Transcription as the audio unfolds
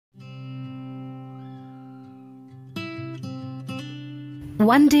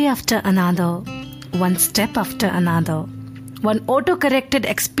One day after another, one step after another, one auto-corrected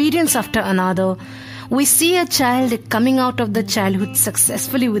experience after another, we see a child coming out of the childhood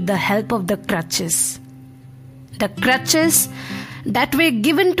successfully with the help of the crutches. The crutches that were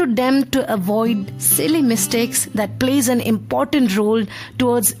given to them to avoid silly mistakes that plays an important role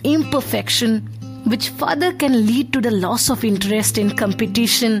towards imperfection, which further can lead to the loss of interest in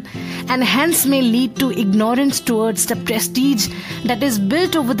competition and hence may lead to ignorance towards the prestige that is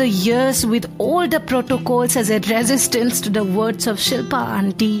built over the years with all the protocols as a resistance to the words of Shilpa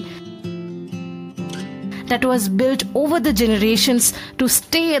Aunty that was built over the generations to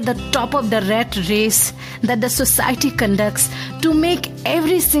stay at the top of the rat race that the society conducts to make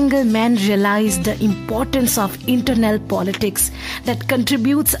every single man realize the importance of internal politics that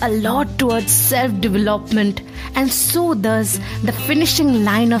contributes a lot towards self-development and so does the finishing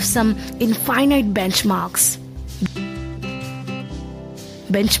line of some infinite benchmarks.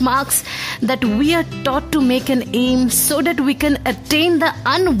 Benchmarks that we are taught to make an aim so that we can attain the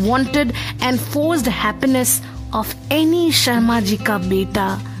unwanted and forced happiness of any Sharma ji ka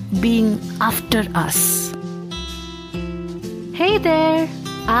beta being after us. Hey there,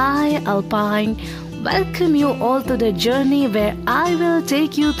 I, Alpine, welcome you all to the journey where I will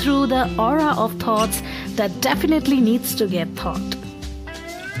take you through the aura of thoughts that definitely needs to get thought.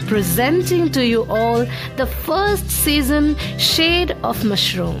 Presenting to you all the first season, Shade of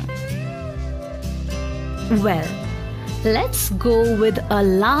Mushroom. Well, let's go with a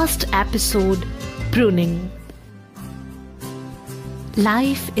last episode, Pruning.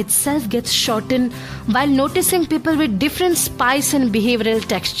 Life itself gets shortened while noticing people with different spice and behavioral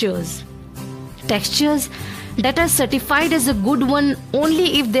textures. Textures that are certified as a good one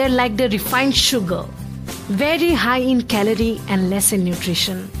only if they're like the refined sugar, very high in calorie and less in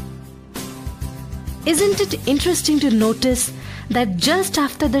nutrition. Isn't it interesting to notice that just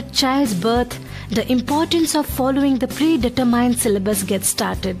after the child's birth, the importance of following the predetermined syllabus gets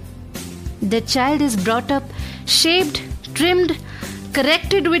started? The child is brought up, shaped, trimmed,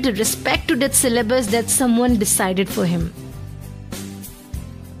 corrected with respect to that syllabus that someone decided for him.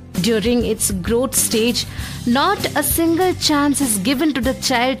 During its growth stage, not a single chance is given to the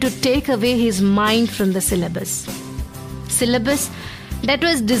child to take away his mind from the syllabus. Syllabus that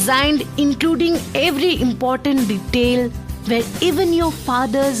was designed including every important detail where even your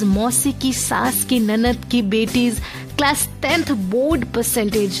father's mausi ki saas ki nanad ki beti's class 10th board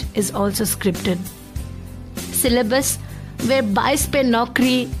percentage is also scripted. Syllabus where 22 pe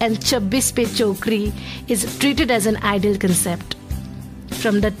naukri and 26 pe chokri is treated as an ideal concept.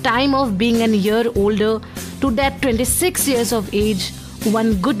 From the time of being a year older to that 26 years of age,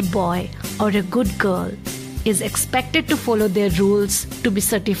 one good boy or a good girl is expected to follow their rules to be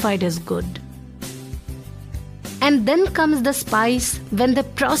certified as good. And then comes the spice when the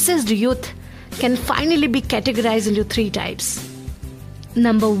processed youth can finally be categorized into 3 types.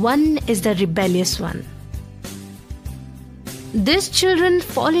 Number 1 is the rebellious one. These children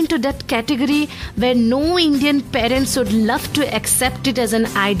fall into that category where no Indian parents would love to accept it as an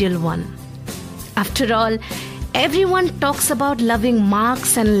ideal one. After all, everyone talks about loving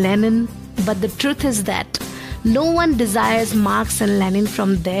Marx and Lenin, but the truth is that no one desires Marx and Lenin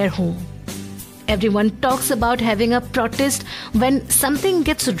from their home. Everyone talks about having a protest when something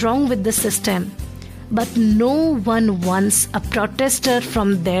gets wrong with the system, but no one wants a protester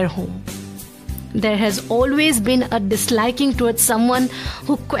from their home. There has always been a disliking towards someone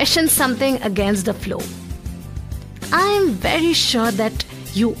who questions something against the flow. I am very sure that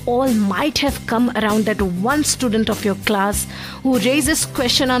you all might have come around that one student of your class who raises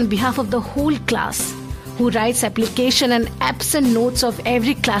question on behalf of the whole class, who writes application and absent notes of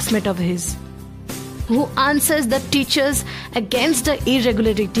every classmate of his, who answers the teachers against the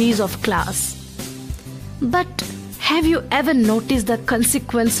irregularities of class. But have you ever noticed the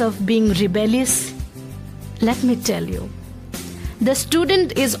consequence of being rebellious? Let me tell you. The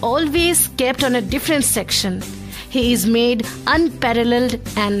student is always kept on a different section. He is made unparalleled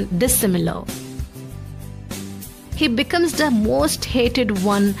and dissimilar. He becomes the most hated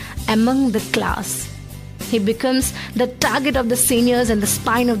one among the class. He becomes the target of the seniors and the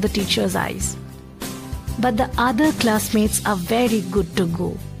spine of the teacher's eyes. But the other classmates are very good to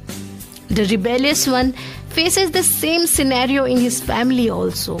go. The rebellious one faces the same scenario in his family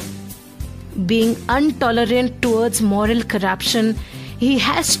also. Being intolerant towards moral corruption, he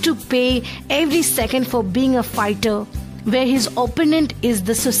has to pay every second for being a fighter, where his opponent is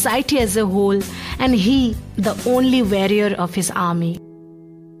the society as a whole and he the only warrior of his army.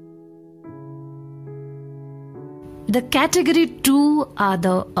 The category 2 are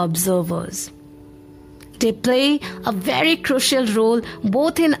the observers. They play a very crucial role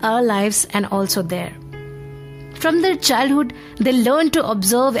both in our lives and also there. From their childhood, they learn to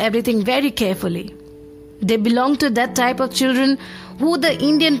observe everything very carefully. They belong to that type of children who the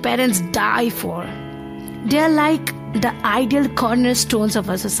Indian parents die for. They are like the ideal cornerstones of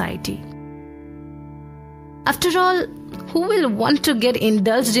our society. After all, who will want to get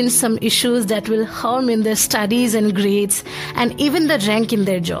indulged in some issues that will harm in their studies and grades and even the rank in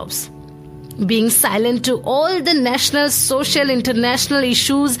their jobs? Being silent to all the national, social, international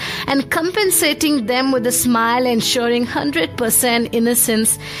issues and compensating them with a smile, ensuring 100%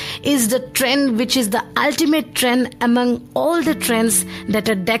 innocence is the trend which is the ultimate trend among all the trends that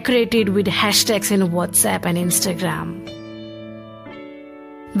are decorated with hashtags in WhatsApp and Instagram.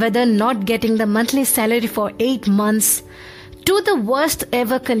 Whether not getting the monthly salary for 8 months, to the worst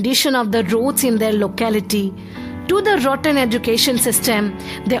ever condition of the roads in their locality, to the rotten education system,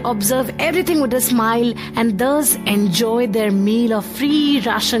 they observe everything with a smile and thus enjoy their meal of free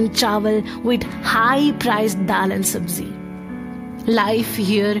ration chawal with high-priced dal and sabzi. Life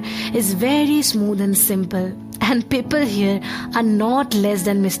here is very smooth and simple, and people here are not less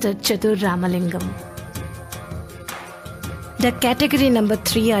than Mr. Chatur Ramalingam. The category number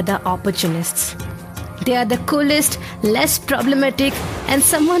 3 are the opportunists. They are the coolest, less problematic, and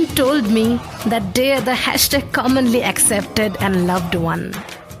someone told me that they are the hashtag commonly accepted and loved one.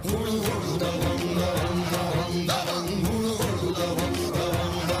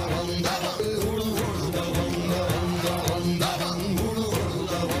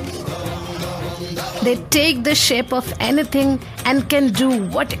 They take the shape of anything and can do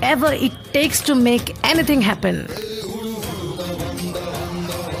whatever it takes to make anything happen.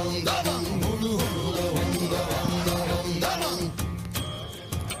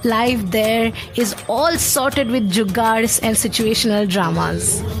 Life there is all sorted with jugaads and situational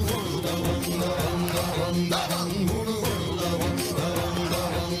dramas.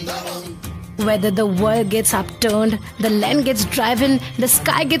 Whether the world gets upturned, the land gets driven, the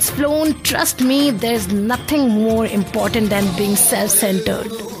sky gets flown, trust me, there's nothing more important than being self-centered.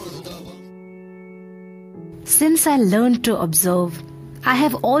 Since I learned to observe, I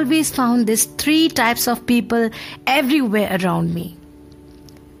have always found these 3 types of people everywhere around me.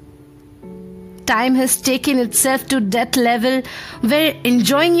 Time has taken itself to that level where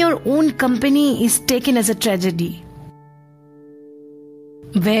enjoying your own company is taken as a tragedy.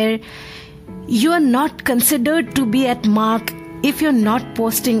 Where you are not considered to be at mark if you're not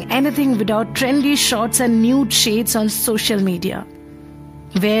posting anything without trendy shots and nude shades on social media.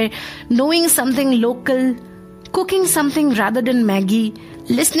 Where knowing something local, cooking something rather than Maggie,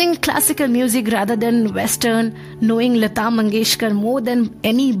 listening classical music rather than Western, knowing Lata Mangeshkar more than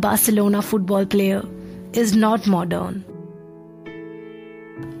any Barcelona football player is not modern.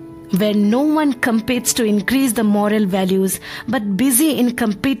 Where no one competes to increase the moral values but busy in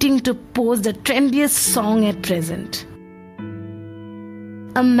competing to post the trendiest song at present.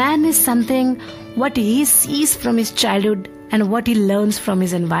 A man is something what he sees from his childhood and what he learns from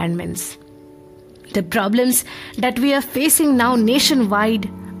his environments. The problems that we are facing now nationwide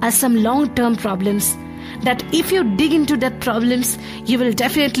are some long-term problems that if you dig into that problems, you will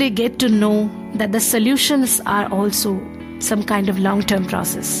definitely get to know that the solutions are also some kind of long-term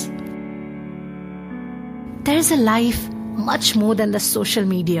process. There is a life much more than the social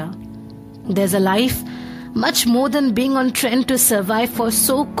media. There's a life much more than being on trend to survive for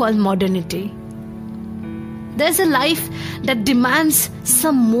so-called modernity. There's a life that demands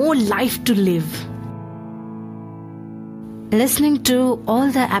some more life to live. Listening to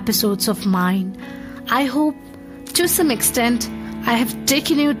all the episodes of mine, I hope to some extent I have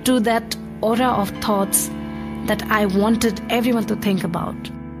taken you to that aura of thoughts that I wanted everyone to think about.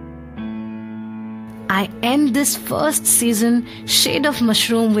 I end this first season Shade of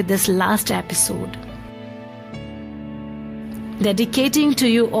Mushroom with this last episode, dedicating to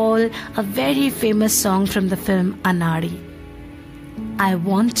you all a very famous song from the film Anari. I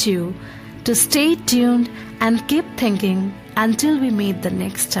want you to stay tuned and keep thinking until we meet the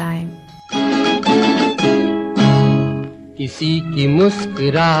next time. किसी की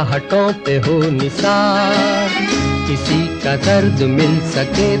मुस्कुराहटों पे हो निसार, किसी का दर्द मिल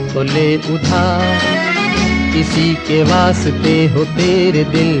सके तो ले उधार, किसी के वास्ते हो तेरे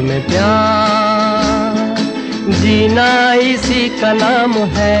दिल में प्यार, जीना इसी का नाम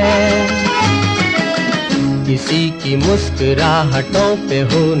है। किसी की मुस्कुराहटों पे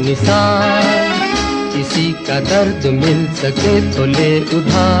हो निसार, किसी का दर्द मिल सके तो ले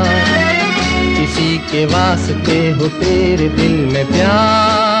उधार, किसी के वास्ते हो तेरे दिल में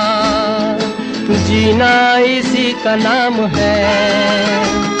प्यार, जीना इसी का नाम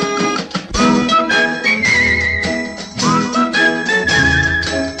है।